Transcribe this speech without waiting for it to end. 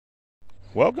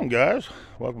Welcome, guys.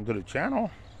 Welcome to the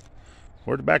channel.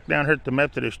 We're back down here at the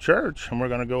Methodist Church, and we're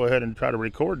going to go ahead and try to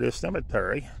record this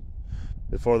cemetery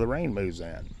before the rain moves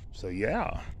in. So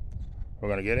yeah, we're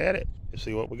going to get at it and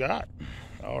see what we got.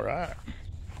 All right.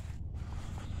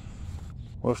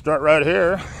 We'll start right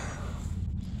here.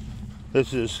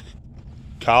 This is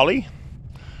Collie.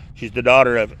 She's the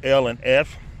daughter of L and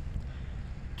F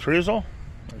Trizzle,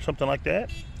 or something like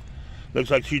that. Looks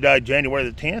like she died January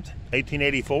the 10th,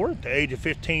 1884, at the age of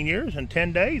 15 years and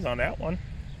 10 days on that one.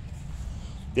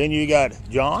 Then you got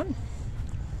John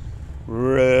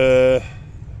Rib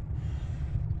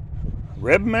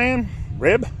Man,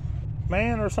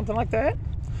 or something like that.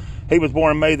 He was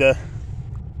born May the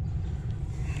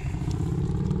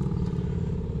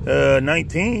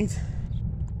 19th,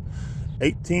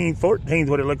 1814 is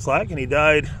what it looks like, and he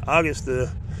died August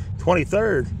the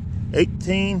 23rd,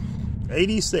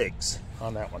 1886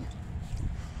 on that one.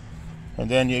 And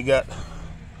then you got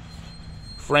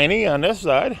Franny on this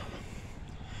side.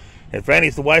 And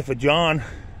Franny's the wife of John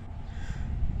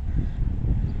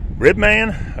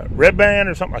Ribman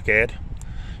or something like that.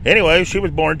 Anyway, she was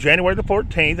born January the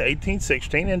 14th,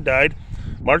 1816 and died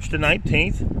March the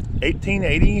 19th,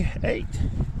 1888.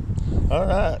 All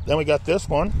right, then we got this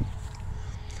one.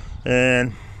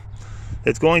 And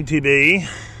it's going to be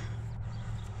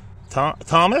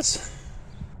Thomas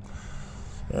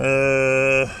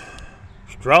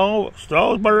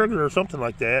Strasburg or something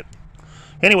like that.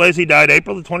 Anyways, he died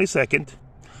April the 22nd,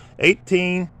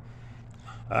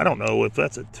 I don't know if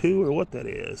that's a 2 or what that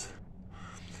is.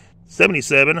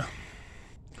 77.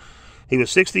 He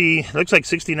was 60, looks like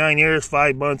 69 years,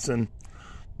 5 months, and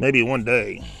maybe 1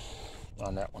 day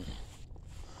on that one.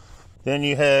 Then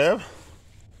you have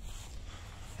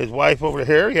his wife over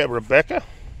here. You have Rebecca.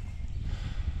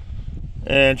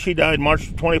 And she died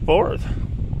March 24th,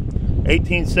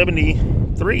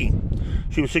 1873.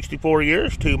 She was 64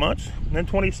 years, 2 months, and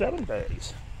 27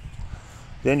 days.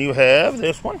 Then you have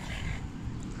this one.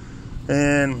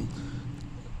 And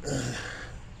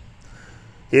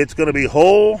it's going to be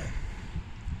Whole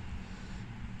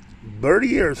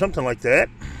Birdie or something like that.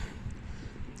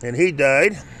 And he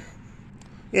died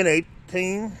in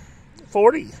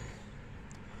 1840.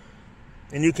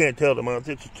 And you can't tell the month.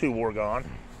 It's a 2 war gone.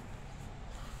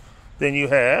 Then you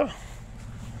have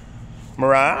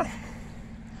Mariah.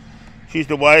 She's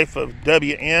the wife of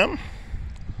W.M.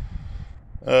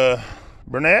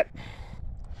 Burnett.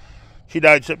 She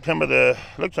died September the,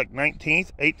 looks like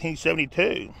 19th,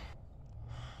 1872.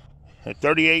 At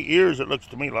 38 years, it looks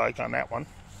to me like on that one.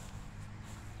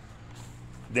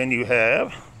 Then you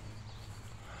have,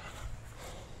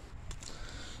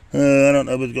 I don't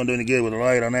know if it's going to do any good with the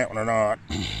light on that one or not.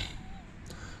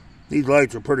 These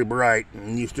lights are pretty bright,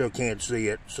 and you still can't see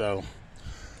it, so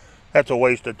that's a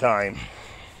waste of time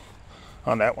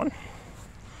on that one.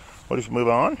 We'll just move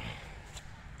on.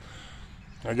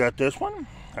 I got this one.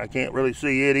 I can't really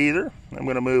see it either. I'm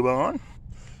going to move on.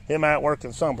 It might work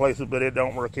in some places, but it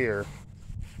don't work here.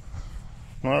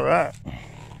 All right.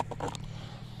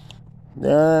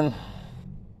 Then,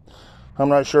 I'm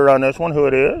not sure on this one who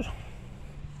it is,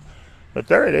 but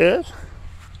there it is.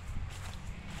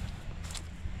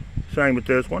 Same with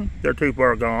this one. They're too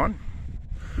far gone.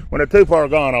 When they're too far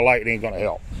gone, a light ain't going to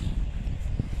help.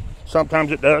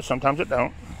 Sometimes it does, sometimes it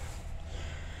don't.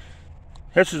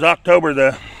 This is October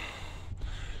the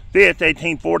 5th,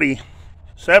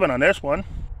 1847 on this one.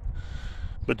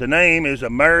 But the name is a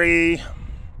Mary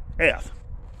F.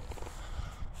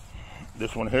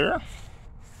 This one here.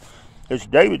 It's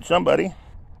David somebody.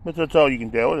 But that's all you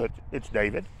can tell. It's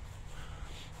David.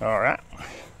 All right.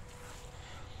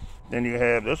 Then you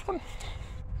have this one.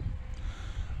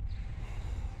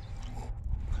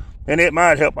 And it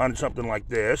might help on something like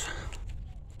this.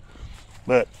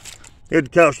 But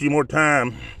it'd cost you more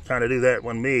time trying to do that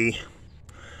one me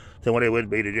than what it would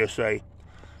be to just say,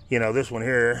 you know, this one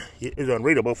here is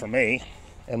unreadable for me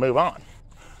and move on.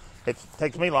 It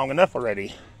takes me long enough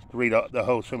already to read the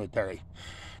whole cemetery.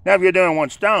 Now, if you're doing one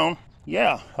stone,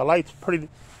 yeah, a light's pretty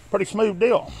smooth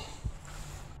deal.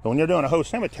 But when you're doing a whole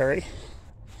cemetery,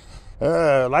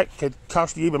 light could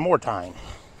cost you even more time.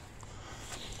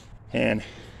 And,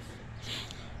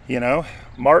 you know,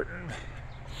 Martin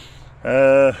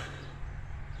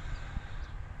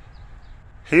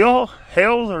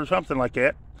Hills or something like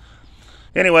that.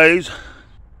 Anyways,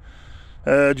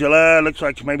 July looks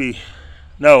like maybe,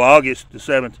 no, August the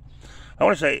 7th. I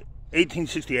want to say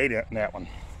 1868 in that one.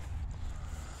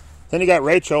 Then you got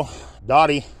Rachel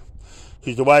Dottie.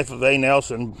 She's the wife of A.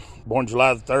 Nelson, born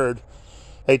July the 3rd,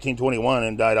 1821,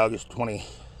 and died August 21st,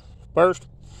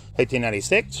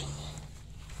 1896.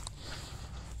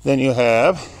 Then you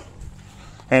have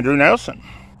Andrew Nelson,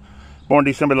 born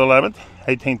December 11th,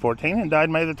 1814, and died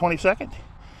May the 22nd,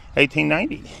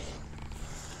 1890.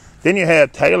 Then you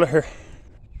have Taylor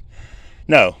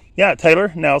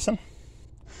Nelson.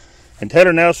 And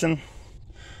Taylor Nelson,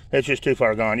 that's just too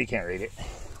far gone. You can't read it.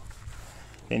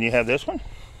 Then you have this one.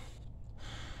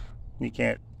 You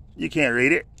can't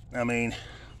read it. I mean,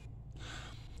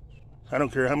 I don't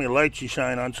care how many lights you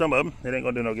shine on some of them. It ain't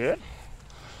going to do no good.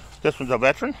 This one's a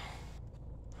veteran.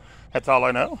 That's all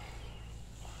I know.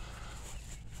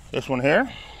 This one here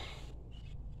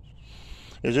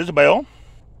is Isabel.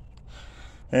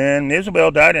 And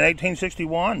Isabel died in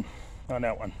 1861 on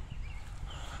that one.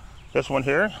 This one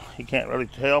here, you can't really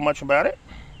tell much about it.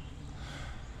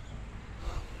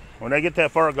 When they get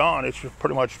that far gone, it's just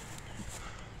pretty much,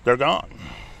 they're gone.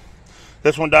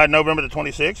 This one died November the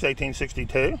 26th,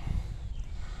 1862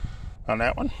 on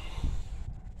that one.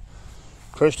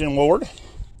 Christian Ward,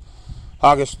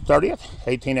 August 30th,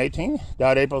 1818,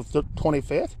 died April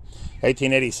 25th,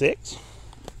 1886.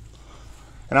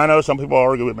 And I know some people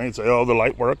argue with me and say, oh, the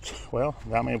light works. Well,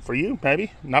 I mean, for you,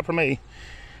 maybe. Not for me.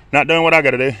 Not doing what I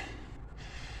got to do.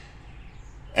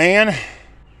 And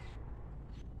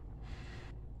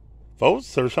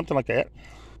Foth, or something like that.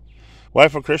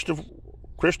 Wife of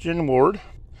Christian Ward,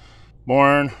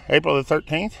 born April the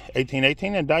 13th,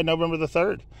 1818, and died November the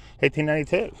 3rd,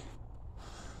 1892.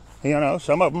 You know,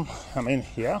 some of them, I mean,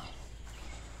 yeah,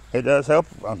 it does help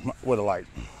with a light.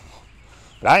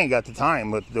 But I ain't got the time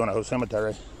with doing a whole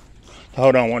cemetery to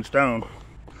hold on one stone.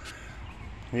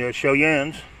 You know, show you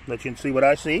ends, let you can see what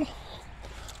I see,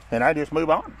 and I just move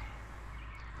on.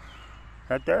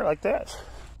 Right there, like this.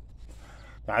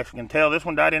 I can tell this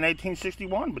one died in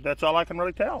 1861, but that's all I can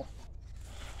really tell.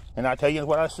 And I tell you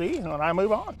what I see, and I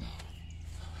move on.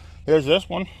 Here's this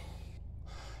one.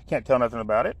 Can't tell nothing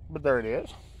about it, but there it is.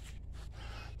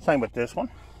 Same with this one.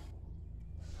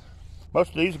 Most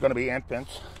of these are going to be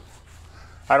infants.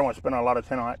 I don't want to spend a lot of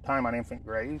time on infant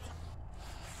graves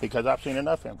because I've seen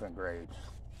enough infant graves.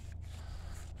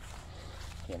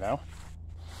 You know?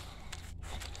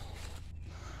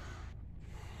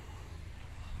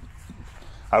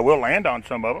 I will land on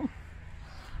some of them.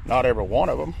 Not every one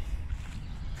of them.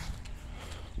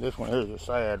 This one here is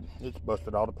sad. It's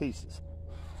busted all to pieces.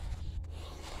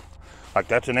 Like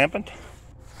that's an infant.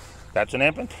 That's an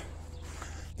infant.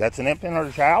 That's an infant or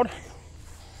a child.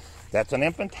 That's an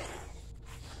infant.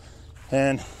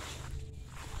 And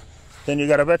then you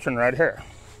got a veteran right here.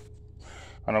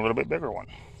 On a little bit bigger one.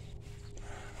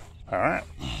 Alright.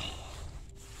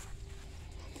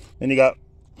 Then you got,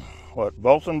 what,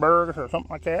 Volsenberg or something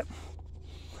like that.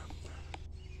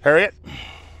 Harriet.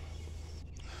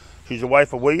 She's the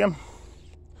wife of William.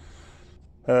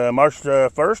 March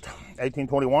 1st,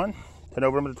 1821 to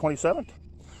November the 27th,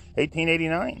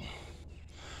 1889.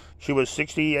 She was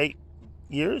 68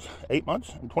 years, 8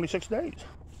 months, and 26 days.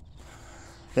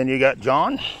 Then you got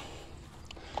John.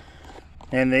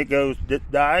 And it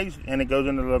dies, and it goes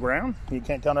into the ground. You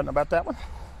can't tell nothing about that one.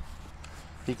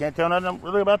 You can't tell nothing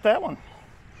really about that one.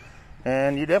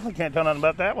 And you definitely can't tell nothing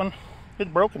about that one.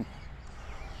 It's broken.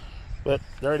 But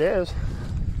there it is.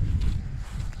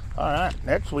 Alright,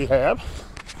 next we have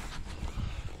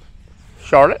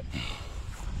Charlotte.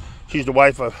 She's the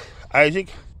wife of Isaac.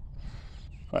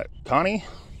 Connie.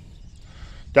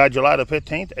 Died July the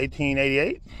 15th,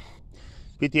 1888.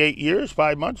 58 years,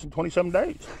 5 months, and 27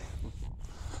 days.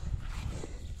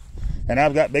 And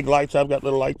I've got big lights, I've got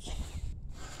little lights.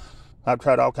 I've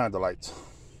tried all kinds of lights.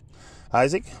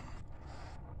 Isaac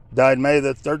died May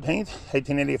the 13th,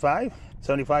 1885.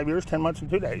 75 years, 10 months, and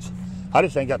 2 days. I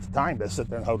just ain't got the time to sit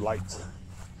there and hold lights.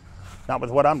 Not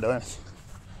with what I'm doing.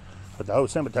 But the whole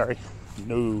cemetery,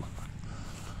 no.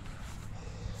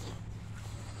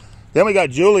 Then we got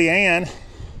Julie Ann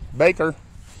Baker.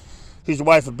 She's the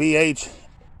wife of B.H.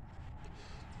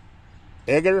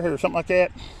 Egger or something like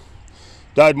that.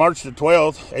 Died March the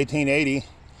 12th, 1880.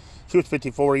 She was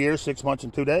 54 years, 6 months,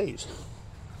 and 2 days.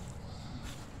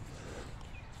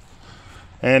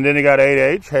 And then you got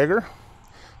A.H. Hager.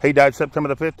 He died September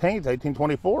the 15th,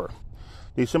 1824.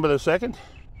 December the 2nd,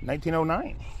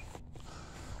 1909.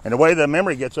 And the way the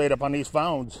memory gets ate up on these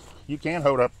phones, you can't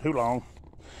hold up too long.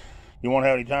 You won't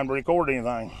have any time to record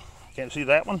anything. Can't see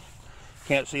that one.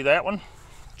 Can't see that one.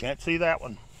 Can't see that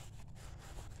one.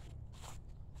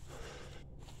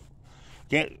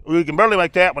 We can barely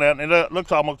make that one out, and it looks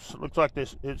like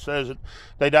this. It says that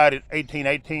they died in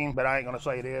 1818, but I ain't gonna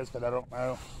say it is because I don't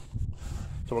know.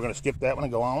 So we're gonna skip that one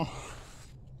and go on.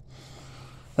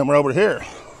 Then we're over here,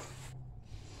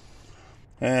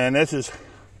 and this is,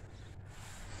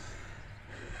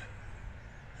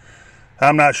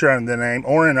 I'm not sure of the name,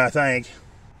 Orrin, I think.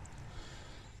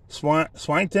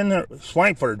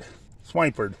 Swineford.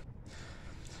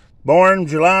 Born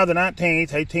July the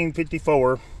 19th,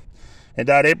 1854, and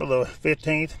died April the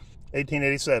 15th,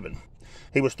 1887.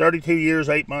 He was 32 years,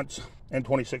 8 months, and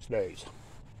 26 days.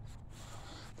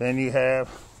 Then you have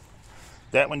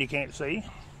that one you can't see.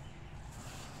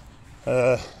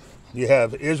 You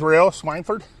have Israel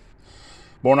Swineford,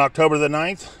 born October the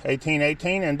 9th,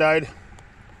 1818, and died,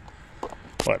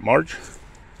 March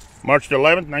the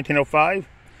 11th, 1905.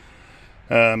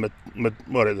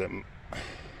 What is it?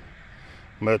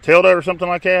 Matilda or something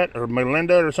like that, or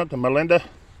Melinda or something. Melinda,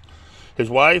 his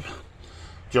wife,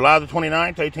 July the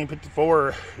 29th,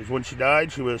 1854 is when she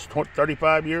died. She was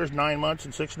 35 years, 9 months,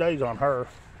 and 6 days on her.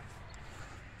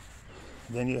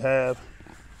 Then you have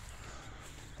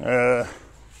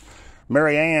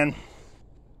Mary Ann.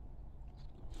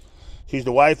 She's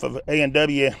the wife of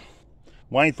A&W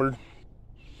Wineford.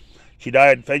 She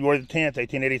died February the 10th,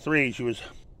 1883. She was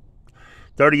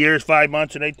 30 years, 5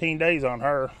 months, and 18 days on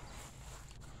her.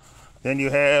 Then you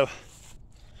have,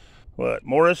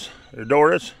 Morris or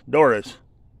Doris? Doris.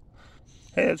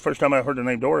 Hey, that's the first time I heard the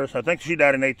name Doris. I think she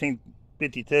died in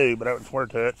 1852, but I wouldn't swear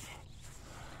to it.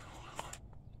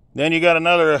 Then you got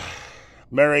another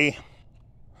Mary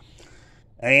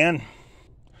Ann.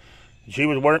 She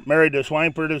was married to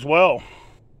Swineford as well.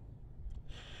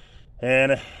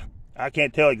 And I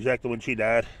can't tell exactly when she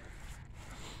died.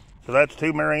 So that's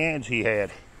 2 Mary Anns he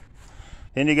had.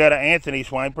 Then you got an Anthony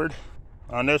Swineford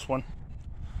on this one.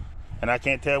 And I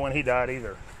can't tell when he died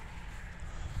either.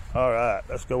 Alright,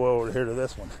 let's go over here to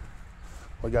this one.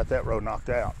 We got that road knocked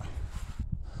out.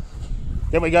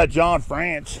 Then we got John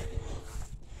France.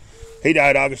 He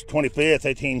died August 25th,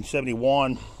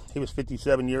 1871. He was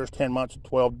 57 years, 10 months, and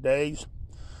 12 days.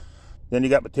 Then you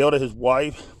got Matilda, his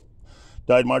wife.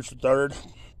 Died March the 3rd,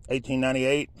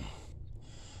 1898.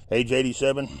 Age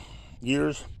 87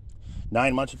 years,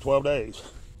 9 months, and 12 days.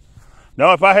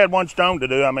 Now, if I had one stone to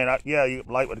do, I mean,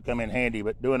 light would come in handy,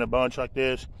 but doing a bunch like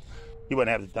this, you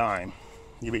wouldn't have the time.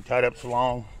 You'd be tied up so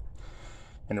long,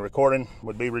 and the recording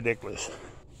would be ridiculous.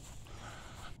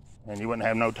 And you wouldn't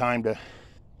have no time to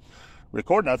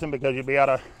record nothing because you'd be out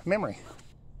of memory.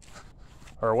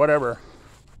 Or whatever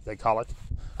they call it.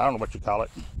 I don't know what you call it.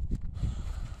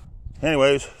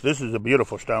 Anyways, this is a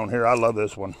beautiful stone here. I love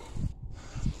this one.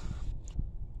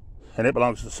 And it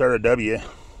belongs to Sarah W.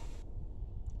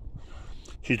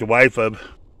 She's the wife of,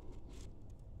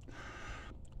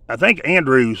 I think,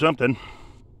 Andrew something.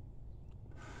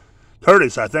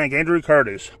 Curtis, I think. Andrew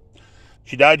Curtis.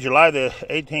 She died July the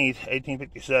 18th,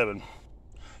 1857.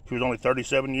 She was only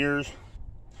 37 years.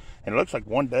 And it looks like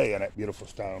one day on that beautiful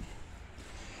stone.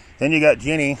 Then you got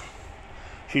Jenny.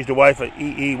 She's the wife of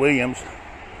E.E. Williams.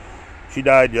 She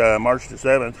died March the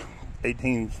 7th,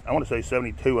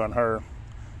 72 on her.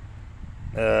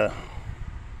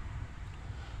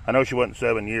 I know she wasn't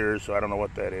 7 years, so I don't know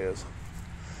what that is.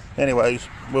 Anyways,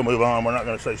 we'll move on. We're not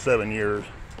going to say 7 years.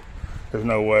 There's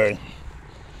no way.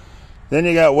 Then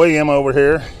you got William over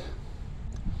here.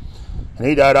 And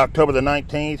he died October the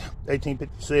 19th,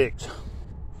 1856.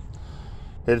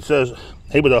 It says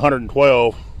he was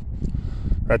 112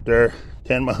 right there,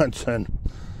 10 months and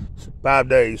 5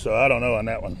 days. So I don't know on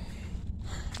that one.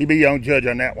 You'd be young judge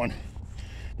on that one.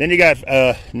 Then you got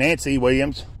Nancy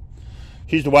Williams.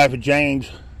 She's the wife of James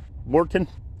Wharton,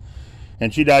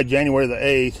 and she died January the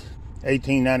 8th,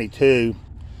 1892.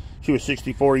 She was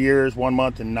 64 years, 1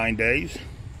 month, and 9 days.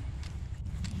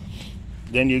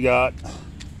 Then you got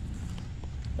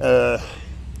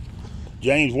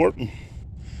James Wharton.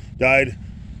 Died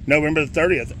November the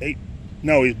 30th. He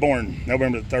was born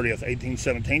November the 30th,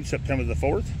 1817, September the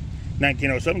 4th,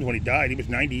 1907 when he died. He was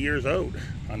 90 years old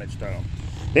on that stone.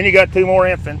 Then you got 2 more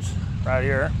infants right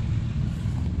here.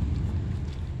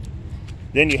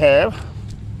 Then you have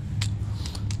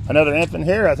another infant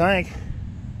here, I think,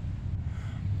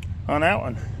 on that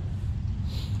one.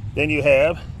 Then you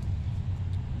have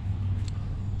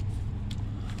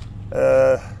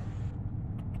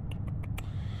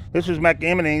this is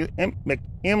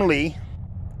McEmily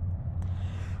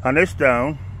on this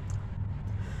stone.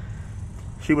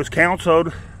 She was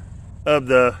counseled of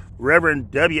the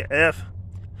Reverend W.F.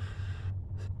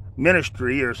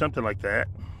 Ministry or something like that,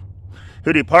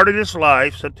 who departed this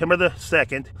life September the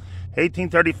 2nd,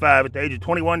 1835 at the age of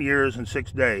 21 years and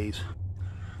 6 days.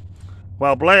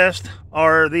 While blessed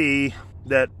are thee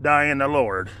that die in the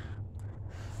Lord.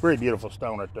 Very beautiful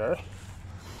stone right there.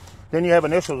 Then you have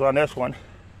initials on this one.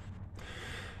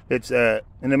 It's in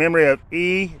the memory of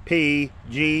E.P.G.M.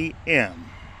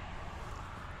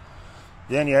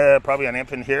 Then you have probably an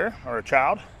infant here, or a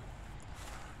child.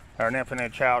 Or an infant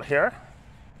and a child here.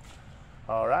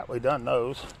 All right, we done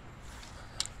those.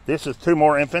 This is 2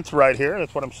 more infants right here.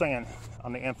 That's what I'm saying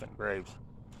on the infant graves.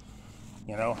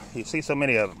 You know, you see so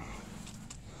many of them.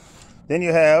 Then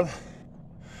you have,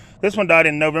 this one died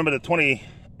in November the 28th,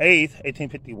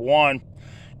 1851,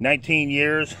 19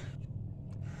 years.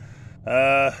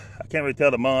 I can't really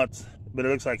tell the months, but it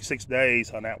looks like 6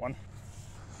 days on that one.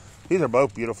 These are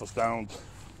both beautiful stones.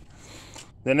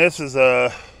 Then this is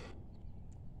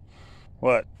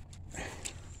what?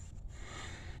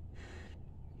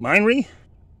 Minery?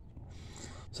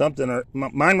 Something, or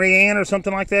Minery Ann or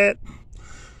something like that.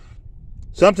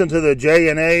 Something to the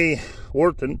J&A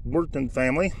Wharton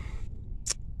family.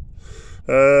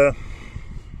 She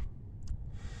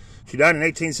died in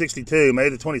 1862, May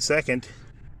the 22nd.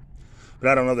 But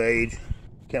I don't know the age.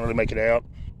 Can't really make it out.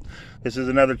 This is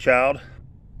another child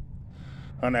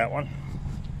on that one.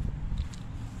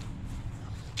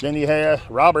 Then you have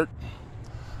Robert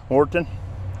Wharton.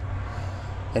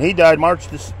 And he died March,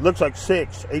 this looks like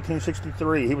 6,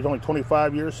 1863. He was only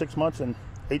 25 years, 6 months, and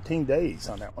 18 days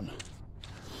on that one.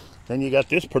 Then you got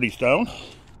this pretty stone.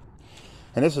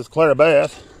 And this is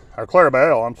Clarabelle,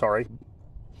 I'm sorry.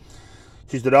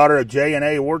 She's the daughter of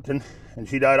J&A Wharton, and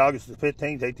she died August the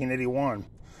 15th, 1881.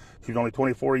 She was only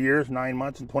 24 years, 9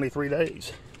 months, and 23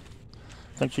 days.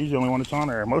 I think she's the only one that's on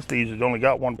there. Most of these has only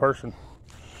got one person.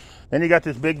 Then you got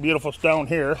this big, beautiful stone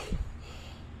here,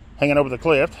 hanging over the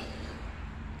cliff.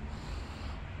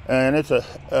 And it's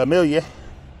Amelia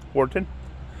Wharton.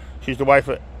 She's the wife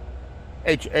of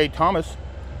H.A. Thomas,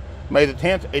 May the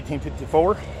 10th,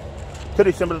 1854, to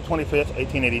December the 25th,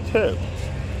 1882.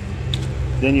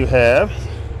 Then you have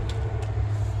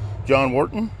John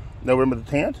Wharton, November the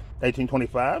 10th,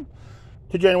 1825,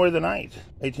 to January the 9th,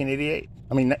 1888.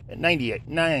 I mean,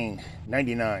 99.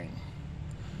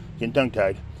 Getting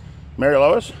tongue-tied. Mary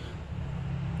Lois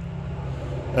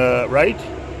Wright,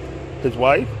 his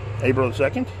wife, April the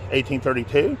 2nd,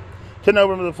 1832, to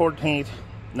November the 14th,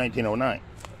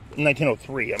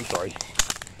 1903, I'm sorry.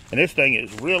 And this thing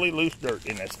is really loose dirt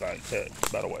in this thing, too,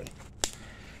 by the way.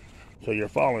 So you're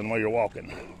falling while you're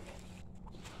walking.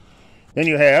 Then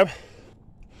you have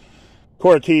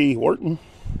Cora T. Wharton,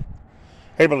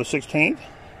 April the 16th,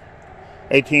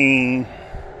 I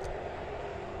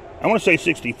want to say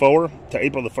 64, to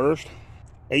April the 1st,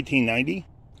 1890,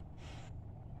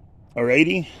 or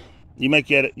 80. You make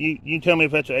that, you tell me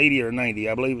if that's 80 or 90.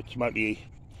 I believe it might be,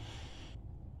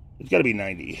 it's got to be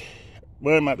 90.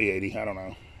 Well, it might be 80. I don't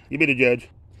know. You be the judge.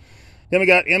 Then we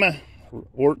got Emma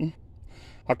Wharton,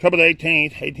 October the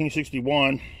 18th,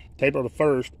 1861, to April the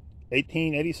 1st,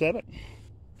 1887.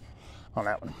 On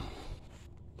that one.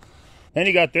 Then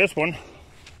you got this one.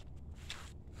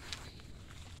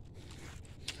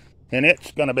 And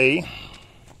it's going to be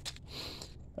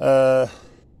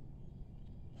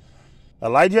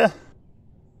Elijah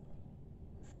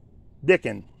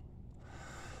Dickin.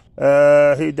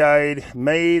 He died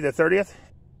May the 30th,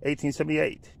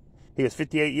 1878. He was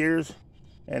 58 years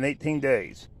and 18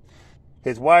 days.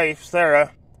 His wife,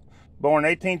 Sarah, born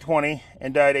 1820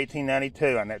 and died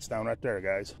 1892 on that stone right there,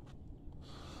 guys.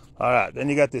 All right, then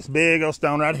you got this big old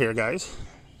stone right here, guys.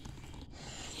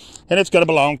 And it's going to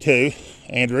belong to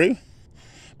Andrew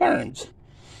Burns.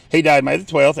 He died May the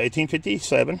 12th,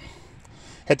 1857,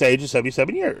 at the age of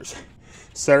 77 years.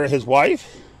 Sarah, his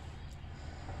wife,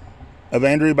 of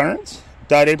Andrew Burns,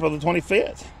 died April the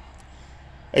 25th,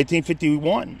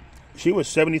 1851. She was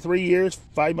 73 years,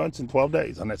 5 months, and 12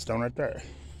 days on that stone right there.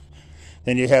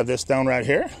 Then you have this stone right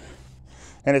here,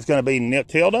 and it's going to be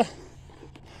Matilda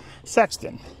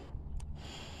Sexton.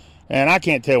 And I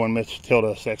can't tell when Miss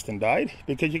Matilda Sexton died,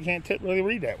 because you can't really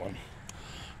read that one.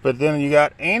 But then you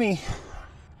got Annie,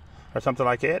 or something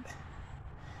like that.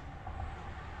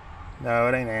 No,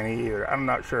 it ain't Annie either. I'm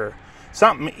not sure.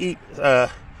 Something,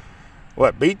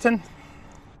 what, Beaton?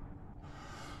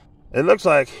 It looks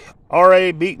like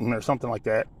R.A. Beaton or something like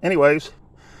that. Anyways,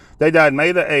 they died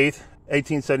May the 8th,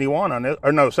 1871 on it,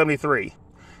 or no, 73,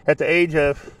 at the age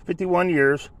of 51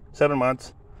 years, 7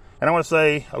 months, and I want to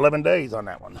say 11 days on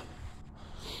that one.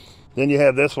 Then you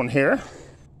have this one here,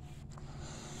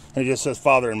 and it just says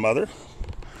father and mother.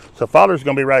 So father's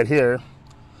going to be right here,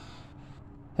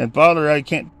 and father, I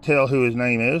can't tell who his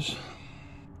name is.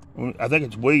 I think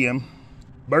it's William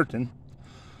Burton,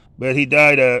 but he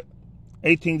died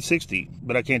 1860,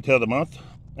 but I can't tell the month,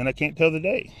 and I can't tell the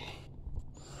day.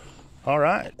 All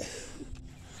right.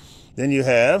 Then you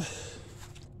have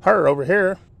her over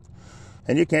here,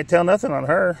 and you can't tell nothing on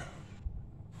her,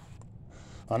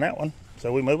 on that one.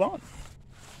 So we move on.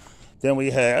 Then we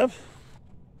have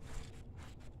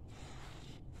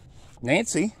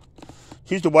Nancy.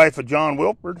 She's the wife of John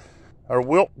Wilford, or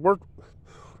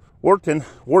Wharton.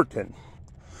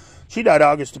 She died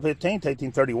August 15th,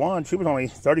 1831. She was only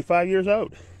 35 years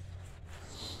old.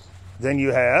 Then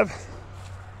you have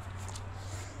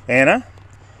Anna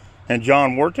and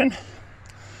John Wharton.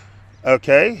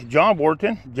 Okay, John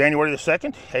Wharton, January the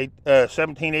 2nd,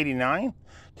 1789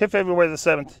 to February the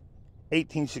 7th,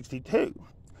 1862.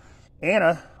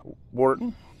 Anna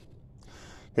Wharton,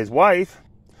 his wife,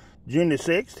 June the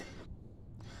 6th,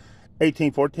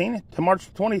 1814 to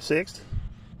March 26th.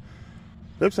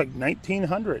 Looks like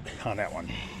 1900 on that one.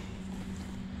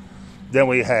 Then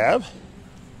we have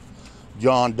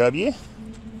John W.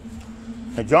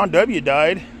 And John W.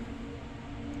 died,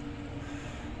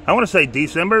 I want to say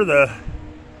December the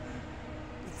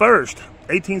 1st,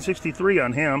 1863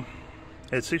 on him.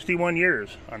 It's 61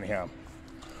 years on him.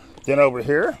 Then over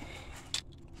here,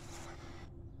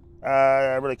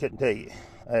 I really couldn't tell you.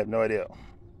 I have no idea.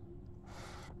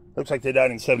 Looks like they died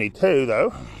in 72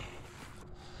 though.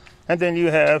 And then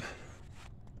you have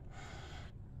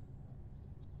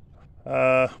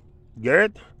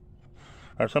Garrett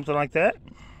or something like that.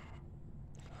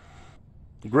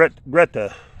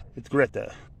 Greta. It's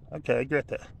Greta. Okay,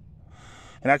 Greta.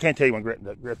 And I can't tell you when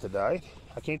Greta died.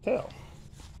 I can't tell.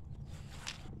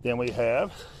 Then we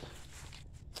have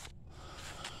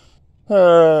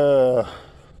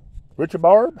Richard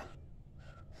Barb?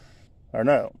 Or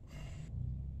no?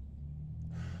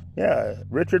 Yeah,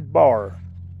 Richard Barr.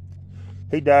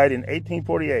 He died in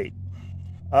 1848.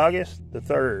 August the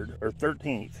 3rd or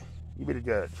 13th. You be the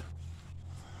judge.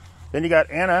 Then you got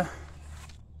Anna.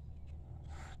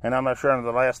 And I'm not sure on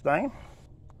the last name.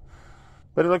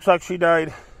 But it looks like she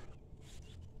died,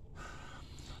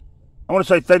 I want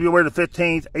to say February the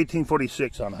 15th,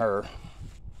 1846 on her.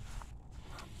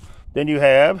 Then you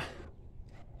have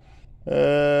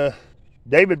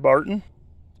David Barton.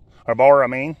 Or Barr, I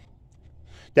mean.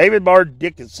 David Barr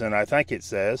Dickinson, I think it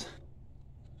says.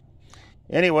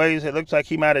 Anyways, it looks like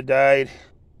he might have died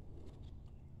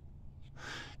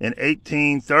in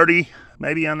 1830,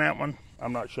 maybe on that one.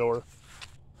 I'm not sure.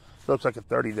 Looks like a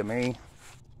 30 to me.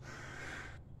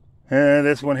 And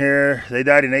this one here, they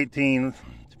died in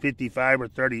 1855 or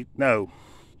 30. No.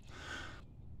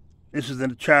 This is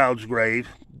in a child's grave.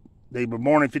 They were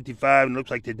born in 55 and it looks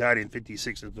like they died in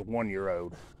 56 as a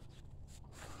 1-year-old.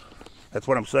 That's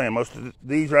what I'm saying. Most of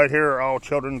these right here are all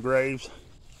children's graves.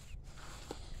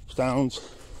 Stones.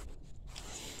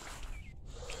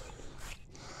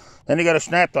 Then you got a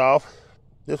snapped off.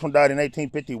 This one died in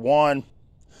 1851.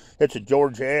 It's a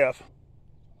George F.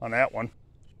 on that one.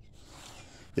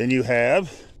 Then you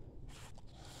have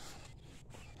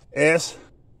S.A.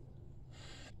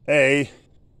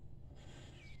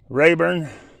 Rayburn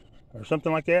or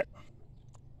something like that.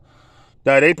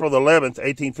 Died April the 11th,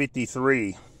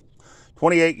 1853.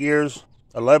 28 years,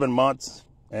 11 months,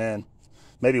 and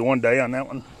maybe 1 day on that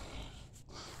one.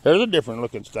 There's a different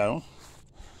looking stone.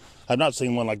 I've not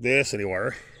seen one like this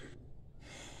anywhere.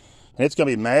 And it's going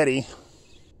to be Maddie.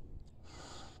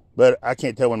 But I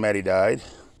can't tell when Maddie died.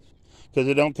 Because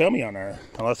it don't tell me on there.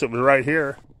 Unless it was right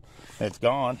here. And it's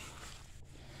gone.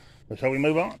 But so we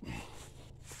move on.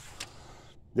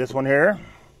 This one here.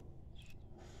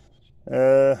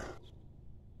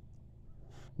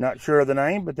 Not sure of the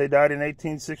name, but they died in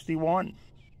 1861.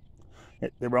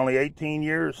 They were only 18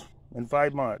 years and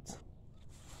 5 months.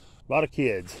 A lot of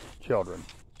kids, children.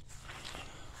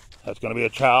 That's going to be a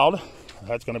child.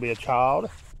 That's going to be a child.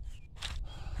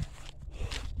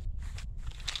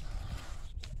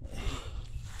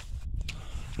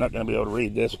 Not going to be able to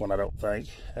read this one, I don't think.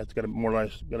 That's going to more or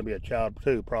less going to be a child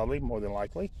too, probably, more than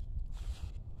likely.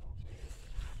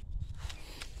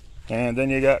 And then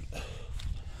you got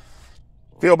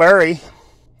Phil Berry,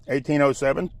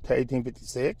 1807 to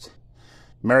 1856.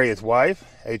 Mary, his wife,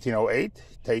 1808 to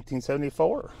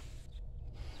 1874.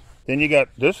 Then you got,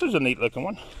 this is a neat looking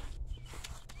one.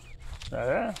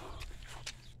 And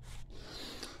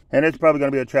it's probably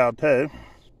going to be a child too.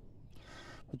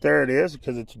 But there it is,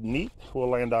 because it's neat. We'll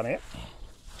land on it.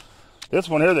 This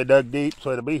one here, they dug deep,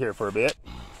 so it'll be here for a bit.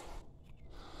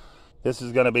 This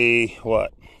is going to be,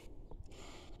 what?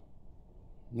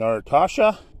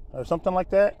 Natasha, or something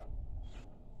like that.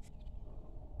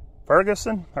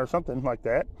 Ferguson, or something like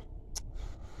that.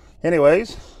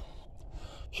 Anyways,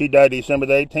 she died December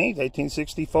the 18th,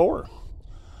 1864.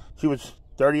 She was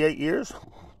 38 years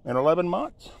and 11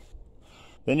 months.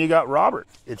 Then you got Robert.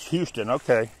 It's Houston,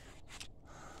 okay.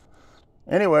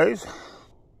 Anyways,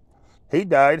 he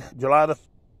died July the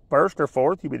 1st or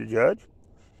 4th, you be the judge,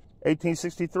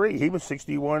 1863. He was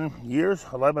 61 years,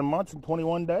 11 months, and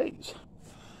 21 days.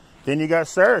 Then you got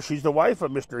Sarah. She's the wife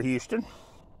of Mr. Houston.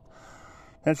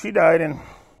 And she died in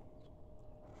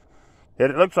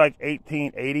It looks like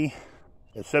 1880.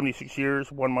 It's 76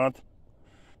 years, 1 month,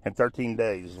 and 13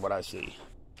 days is what I see.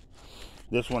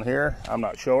 This one here, I'm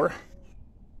not sure.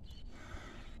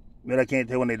 But I can't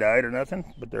tell when they died or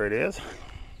nothing, but there it is.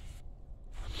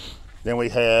 Then we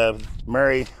have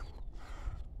Mary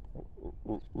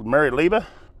Leva,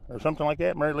 or something like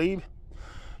that, Mary Leve.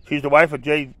 She's the wife of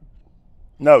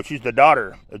she's the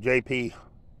daughter of J.P.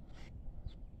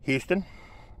 Houston.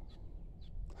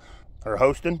 Or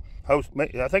Hostin.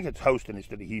 I think it's Hostin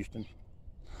instead of Houston.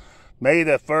 May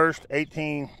the 1st,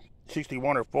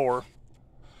 1861 or 4.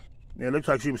 It looks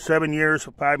like she was 7 years,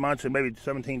 5 months, and maybe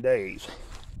 17 days.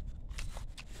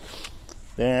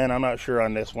 Then I'm not sure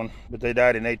on this one, but they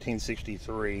died in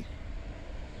 1863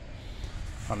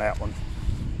 on that one.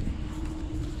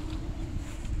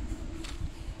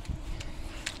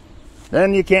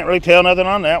 Then you can't really tell nothing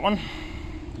on that one,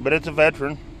 but it's a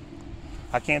veteran.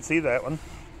 I can't see that one.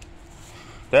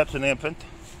 That's an infant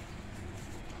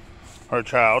or a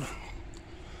child.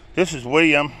 This is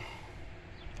William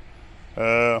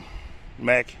Mac.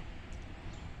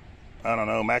 I don't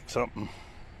know, Mac something.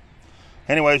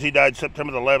 Anyways, he died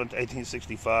September the 11th,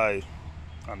 1865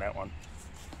 on that one.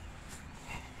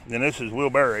 Then this is Will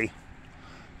Berry.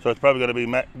 So it's probably going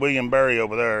to be William Berry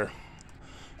over there.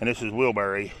 And this is Will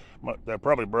Berry. They're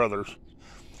probably brothers.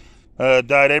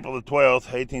 Died April the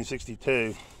 12th,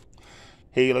 1862.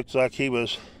 He looks like he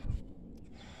was,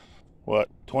 what,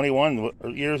 21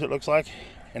 years it looks like?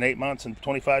 In 8 months and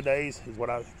 25 days is what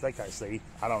I think I see.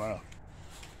 I don't know.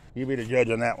 You be the judge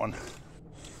on that one.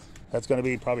 That's going to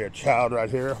be probably a child right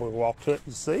here. We'll walk to it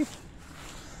and see.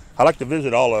 I like to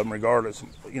visit all of them regardless,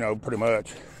 you know, pretty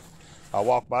much. I'll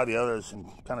walk by the others and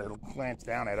kind of glance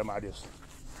down at them. I just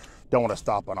don't want to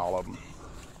stop on all of them.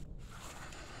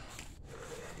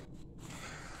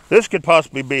 This could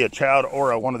possibly be a child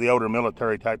or one of the older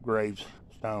military type graves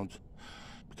stones,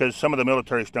 because some of the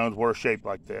military stones were shaped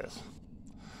like this.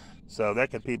 So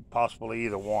that could be possibly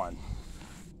either one.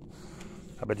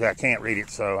 But I can't read it,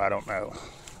 so I don't know.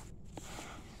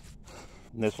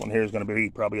 And this one here is going to be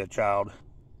probably a child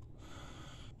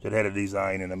that had a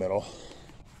design in the middle.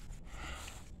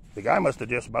 The guy must have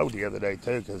just mowed the other day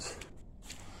too, because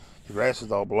the grass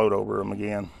is all blowed over him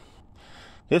again.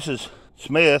 This is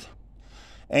Smith,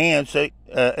 and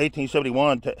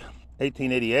 1871 to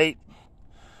 1888.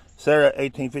 Sarah,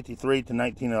 1853 to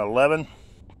 1911.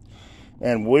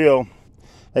 And Will,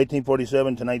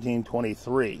 1847 to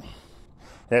 1923.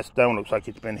 That stone looks like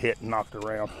it's been hit and knocked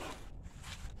around.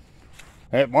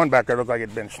 That one back there looks like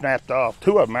it's been snapped off.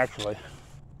 Two of them, actually.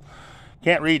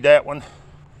 Can't read that one.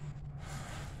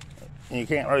 And you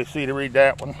can't really see to read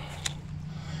that one.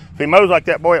 If he mows like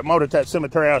that boy that mowed at that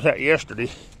cemetery I was at yesterday,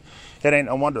 it ain't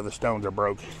no wonder the stones are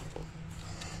broke.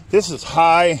 This is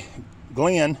High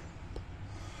Glen.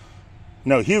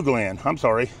 No, Hugh Glen. I'm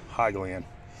sorry. High Glen.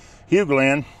 Hugh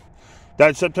Glen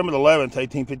died September 11th,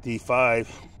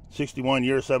 1855. 61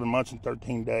 years, 7 months, and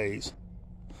 13 days.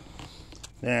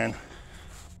 And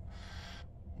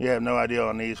you have no idea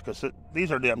on these, because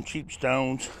these are them cheap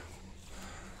stones.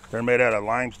 They're made out of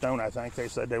limestone, I think they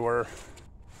said they were.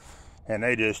 And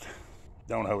they just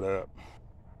don't hold up.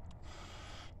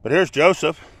 But here's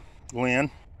Joseph Glenn.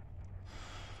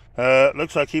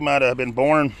 Looks like he might have been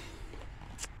born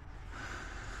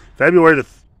February the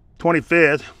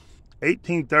 25th,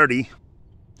 1830.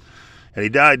 And he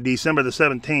died December the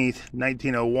 17th,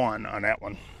 1901 on that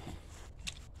one.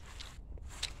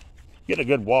 Get a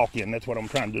good walk in. That's what I'm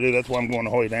trying to do. That's why I'm going the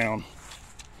whole way down.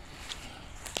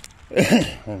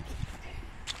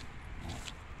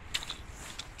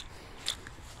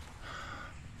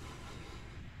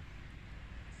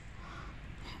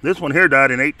 This one here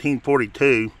died in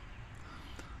 1842.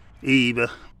 Eve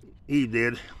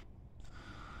did.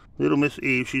 Little Miss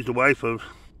Eve. She's the wife of,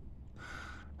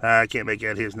 I can't make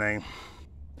out his name.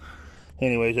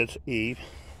 Anyways, that's Eve.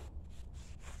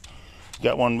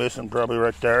 Got one missing probably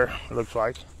right there, it looks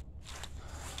like.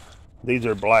 These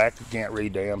are black, you can't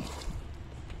read them.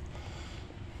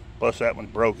 Plus that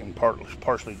one's broken,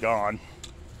 partially gone.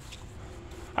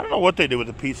 I don't know what they do with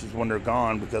the pieces when they're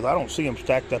gone, because I don't see them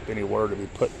stacked up anywhere to be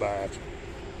put back.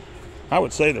 I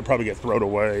would say they'll probably get thrown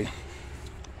away,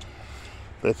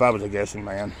 if I was a guessing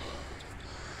man.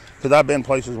 Because I've been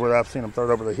places where I've seen them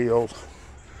thrown over the hills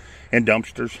in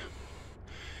dumpsters.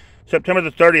 September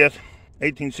the 30th,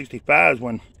 1865 is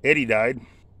when Eddie died.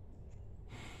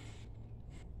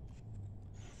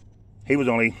 He was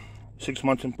only 6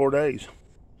 months and 4 days.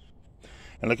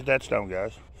 And look at that stone,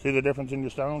 guys. See the difference in the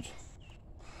stones?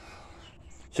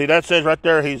 See, that says right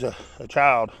there he's a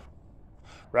child,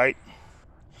 right?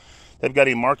 They've got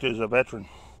him marked as a veteran.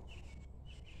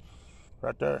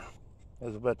 Right there.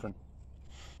 as a veteran.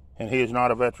 And he is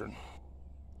not a veteran.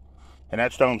 And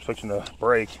that stone's fixing to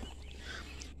break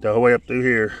the whole way up through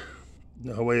here,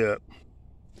 the whole way up.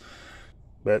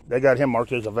 But they got him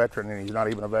marked as a veteran, and he's not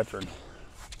even a veteran.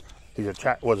 He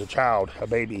was a child, a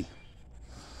baby.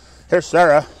 Here's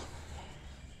Sarah.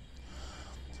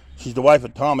 She's the wife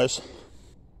of Thomas.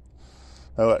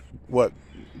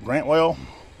 Grantwell?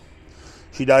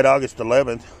 She died August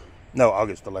 11th. No,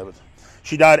 August 11th.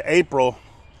 She died April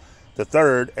the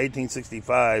 3rd,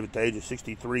 1865, at the age of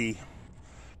 63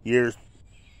 years,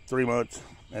 3 months,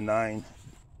 and 9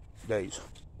 days.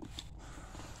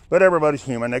 But everybody's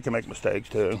human. They can make mistakes,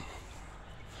 too.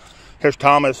 Here's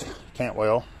Thomas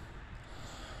Cantwell.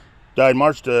 Died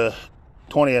March the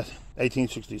 20th,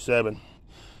 1867.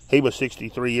 He was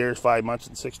 63 years, 5 months,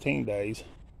 and 16 days.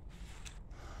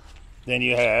 Then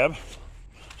you have...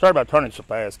 Sorry about turning so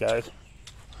fast, guys.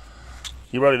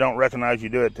 You really don't recognize you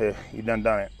do it till you've done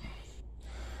it.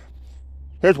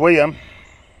 Here's William.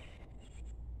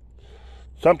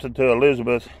 Something to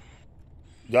Elizabeth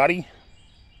Gotti,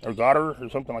 or Goddard, or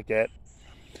something like that.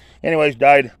 Anyways,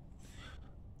 died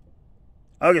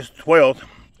August 12th,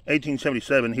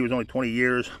 1877. He was only 20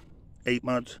 years, 8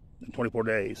 months, and 24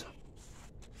 days.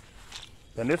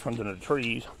 Then this one's in the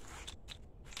trees.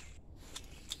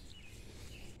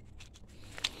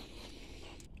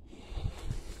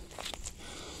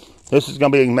 This is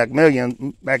going to be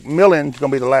Macmillan. Macmillan's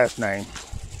going to be the last name.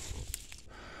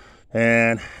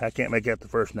 And I can't make out the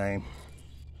first name.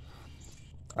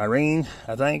 Irene,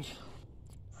 I think.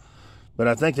 But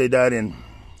I think they died in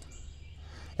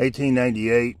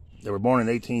 1898. They were born in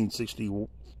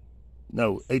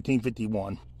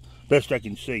 1851. Best I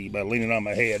can see by leaning on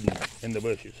my head in the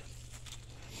bushes.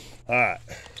 Alright.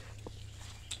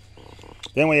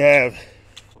 Then we have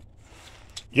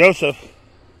Joseph,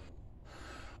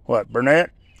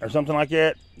 Burnett, or something like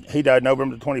that. He died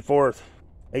November 24th,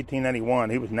 1891.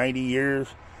 He was 90 years,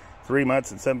 3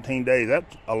 months, and 17 days.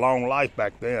 That's a long life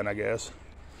back then, I guess.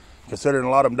 Considering a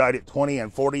lot of them died at 20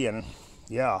 and 40, and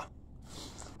yeah,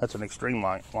 that's an extreme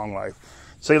long life.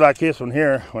 See, like this one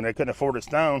here, when they couldn't afford a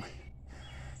stone,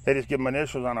 they just give them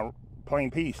initials on a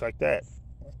plain piece like that.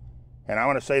 And I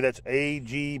want to say that's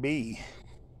AGB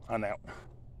on that one.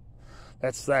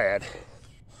 That's sad.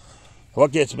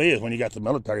 What gets me is when you got the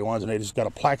military ones and they just got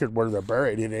a placard where they're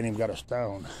buried and they ain't even got a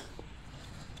stone.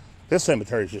 This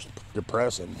cemetery is just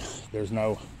depressing. There's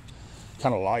no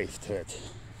kind of life to it.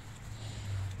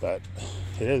 But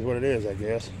it is what it is, I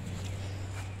guess.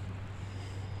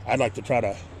 I'd like to try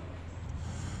to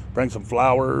bring some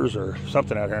flowers or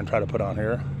something out here and try to put on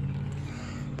here.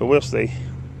 But we'll see.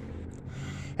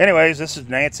 Anyways, this is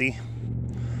Nancy.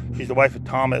 She's the wife of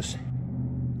Thomas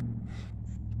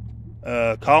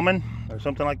Coleman, or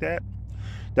something like that.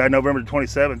 Died November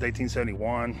 27th,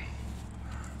 1871.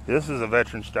 This is a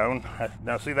veteran stone.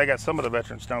 Now, see, they got some of the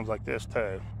veteran stones like this,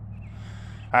 too.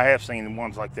 I have seen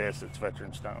ones like this, it's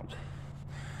veteran stones.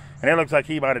 And it looks like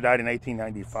he might have died in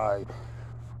 1895.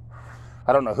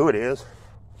 I don't know who it is,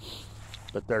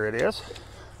 but there it is.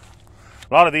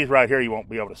 A lot of these right here you won't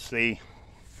be able to see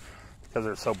because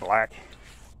they're so black.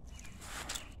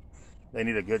 They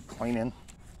need a good cleaning.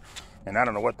 And I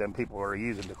don't know what them people are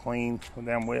using to clean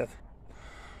them with.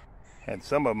 And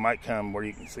some of them might come where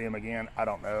you can see them again. I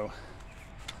don't know.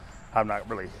 I've not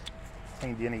really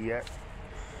cleaned any yet.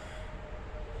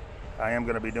 I am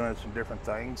going to be doing some different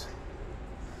things.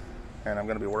 And I'm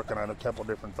going to be working on a couple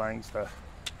different things to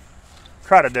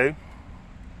try to do.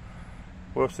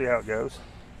 We'll see how it goes.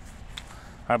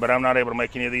 But I'm not able to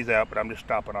make any of these out, but I'm just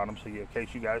stopping on them so in case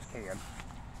you guys can.